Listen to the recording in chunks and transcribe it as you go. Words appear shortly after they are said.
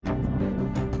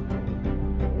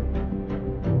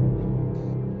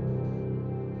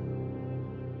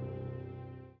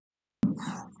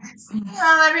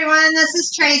Hello, everyone. This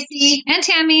is Tracy. And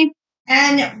Tammy.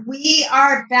 And we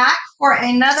are back for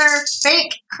another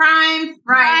Fake Crime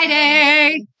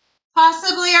Friday.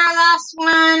 Possibly our last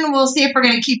one. We'll see if we're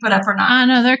going to keep it up or not. I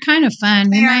know, they're kind of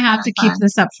fun. We might have to keep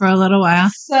this up for a little while.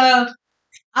 So,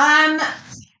 at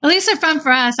least they're fun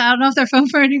for us. I don't know if they're fun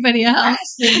for anybody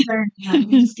else.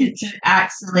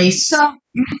 Actually, so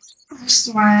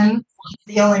first one,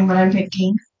 the only one I'm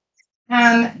picking,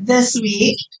 this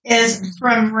week is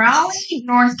from Raleigh,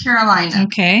 North Carolina.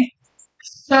 Okay.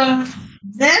 So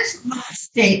this law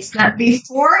states that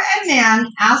before a man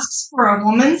asks for a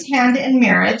woman's hand in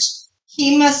marriage,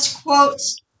 he must, quote,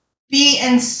 be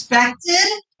inspected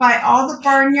by all the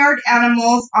barnyard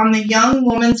animals on the young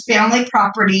woman's family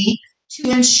property to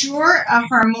ensure a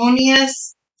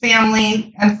harmonious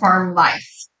family and farm life.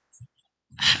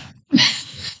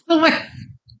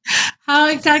 How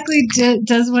exactly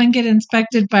does one get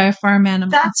inspected by a farm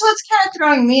animal? That's what's kind of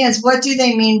throwing me is what do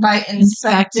they mean by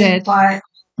inspected by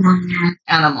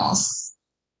animals?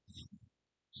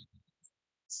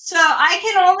 So I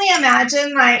can only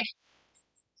imagine, like,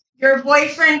 your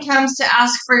boyfriend comes to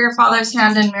ask for your father's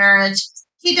hand in marriage.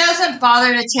 He doesn't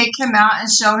bother to take him out and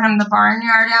show him the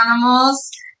barnyard animals.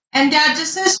 And Dad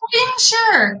just says, well, yeah,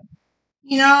 sure.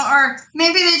 You know, or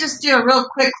maybe they just do a real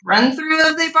quick run through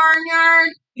of the barnyard.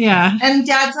 Yeah. And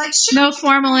Dad's like, sure. No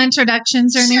formal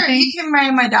introductions or anything? You can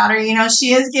marry my daughter. You know,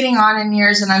 she is getting on in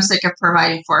years and I'm sick of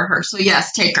providing for her. So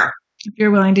yes, take her. If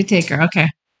you're willing to take her, okay.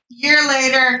 Year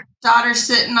later, daughter's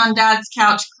sitting on Dad's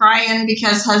couch crying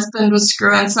because husband was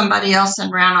screwing somebody else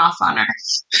and ran off on her.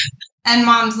 And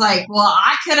Mom's like, well,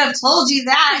 I could have told you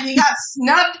that. He got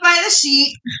snubbed by the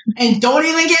sheep. And don't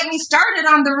even get me started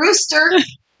on the rooster.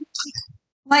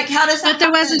 Like, how does that But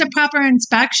there wasn't a proper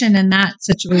inspection in that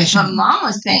situation. But Mom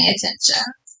was paying attention.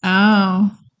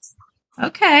 Oh.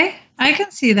 Okay. I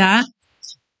can see that.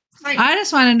 Like, I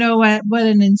just want to know what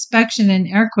an inspection in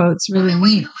air quotes really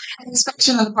means.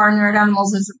 Inspection of the barnyard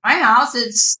animals is at my house.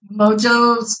 It's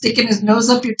Mojo sticking his nose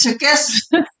up your tuchus.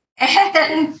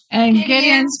 And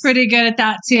Gideon's pretty good at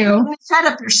that too. Set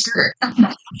up your skirt.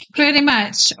 Pretty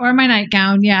much. Or my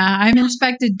nightgown. Yeah. I'm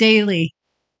inspected daily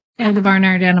of the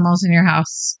barnyard animals in your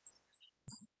house.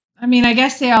 I mean, I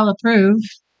guess they all approve.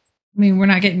 I mean, we're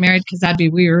not getting married because that'd be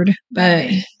weird,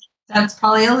 but that's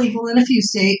probably illegal in a few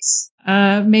states.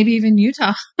 Maybe even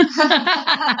Utah.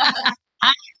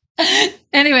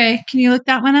 Anyway, can you look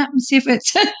that one up and see if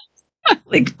it's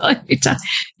legal in Utah?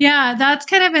 Yeah, that's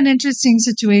kind of an interesting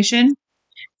situation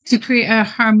to create a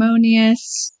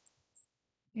harmonious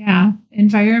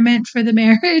environment for the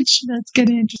marriage. That's kind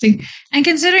of interesting. And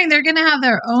considering they're going to have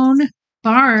their own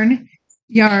barn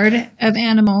yard of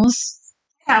animals.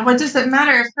 Yeah, what does it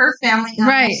matter if her family has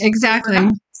right, exactly.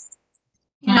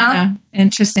 Yeah,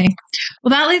 interesting.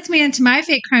 Well, that leads me into my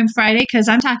Fake Crime Friday because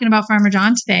I'm talking about Farmer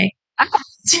John today.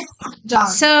 John.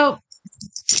 So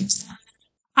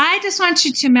I just want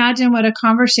you to imagine what a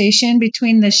conversation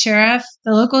between the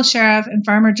local sheriff, and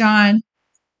Farmer John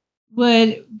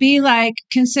would be like,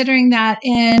 considering that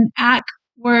in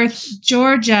Ackworth,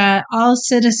 Georgia, all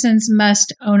citizens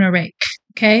must own a rake.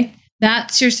 Okay?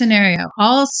 That's your scenario.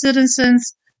 All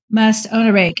citizens must own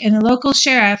a rake. And the local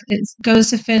sheriff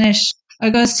goes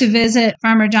to visit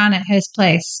Farmer John at his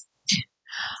place.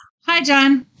 Hi,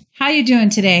 John. How you doing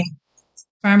today?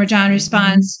 Farmer John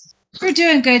responds, we're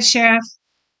doing good, Sheriff.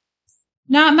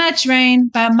 Not much rain,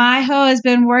 but my hoe has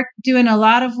been doing a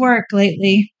lot of work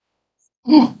lately.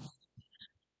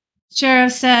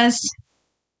 Sheriff says,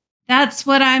 that's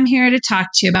what I'm here to talk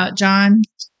to you about, John.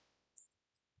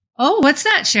 Oh, what's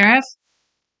that, Sheriff?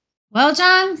 Well,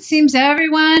 John, seems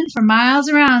everyone for miles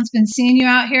around has been seeing you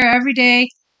out here every day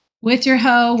with your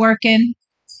hoe working.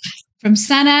 From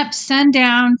sun up,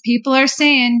 sundown, people are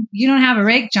saying you don't have a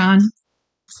rake, John.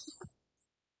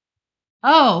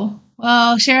 Oh,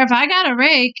 well, Sheriff, I got a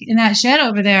rake in that shed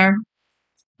over there,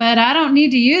 but I don't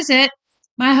need to use it.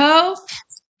 My hoe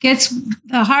gets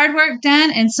the hard work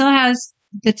done and still has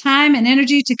the time and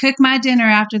energy to cook my dinner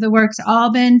after the work's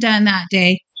all been done that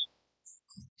day.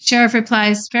 Sheriff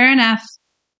replies, fair enough.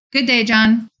 Good day,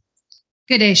 John.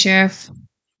 Good day, Sheriff.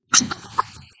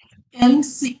 End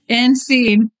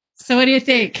scene. So what do you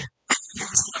think?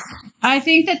 I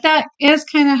think that is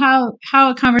kind of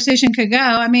how a conversation could go.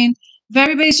 I mean, if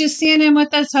everybody's just seeing him with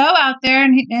this hoe out there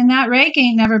and that rake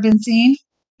ain't never been seen,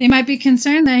 they might be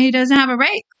concerned that he doesn't have a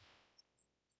rake.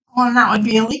 Well, that would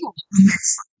be illegal.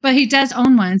 But he does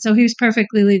own one, so he was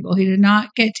perfectly legal. He did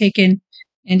not get taken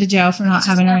into jail for not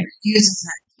having a rake. Uses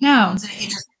it. No.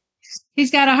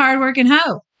 He's got a hard-working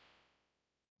hoe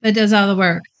that does all the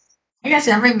work. I guess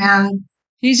every man...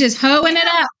 He's just hoeing it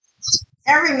up.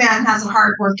 every man has a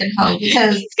hard working hoe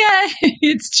because He's got,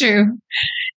 it's true.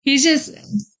 He's just,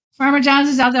 Farmer John's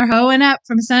is out there hoeing up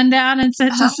from sundown and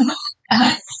such as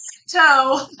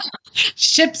toe.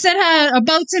 ships and hoes, or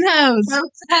boats and hoes.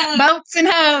 Boats and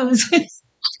hoes.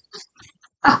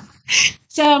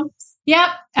 So, yep,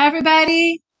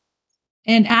 everybody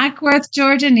in Ackworth,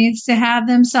 Georgia needs to have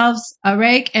themselves a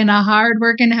rake and a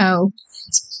hard-working hoe.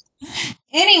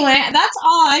 Anyway, that's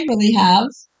all I really have.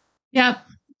 Yep.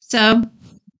 So,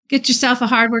 get yourself a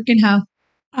hard-working hoe.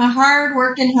 A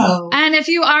hard-working hoe. And if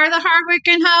you are the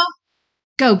hard-working hoe,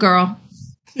 go girl.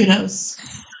 Kudos.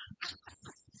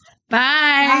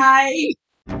 Bye. Bye.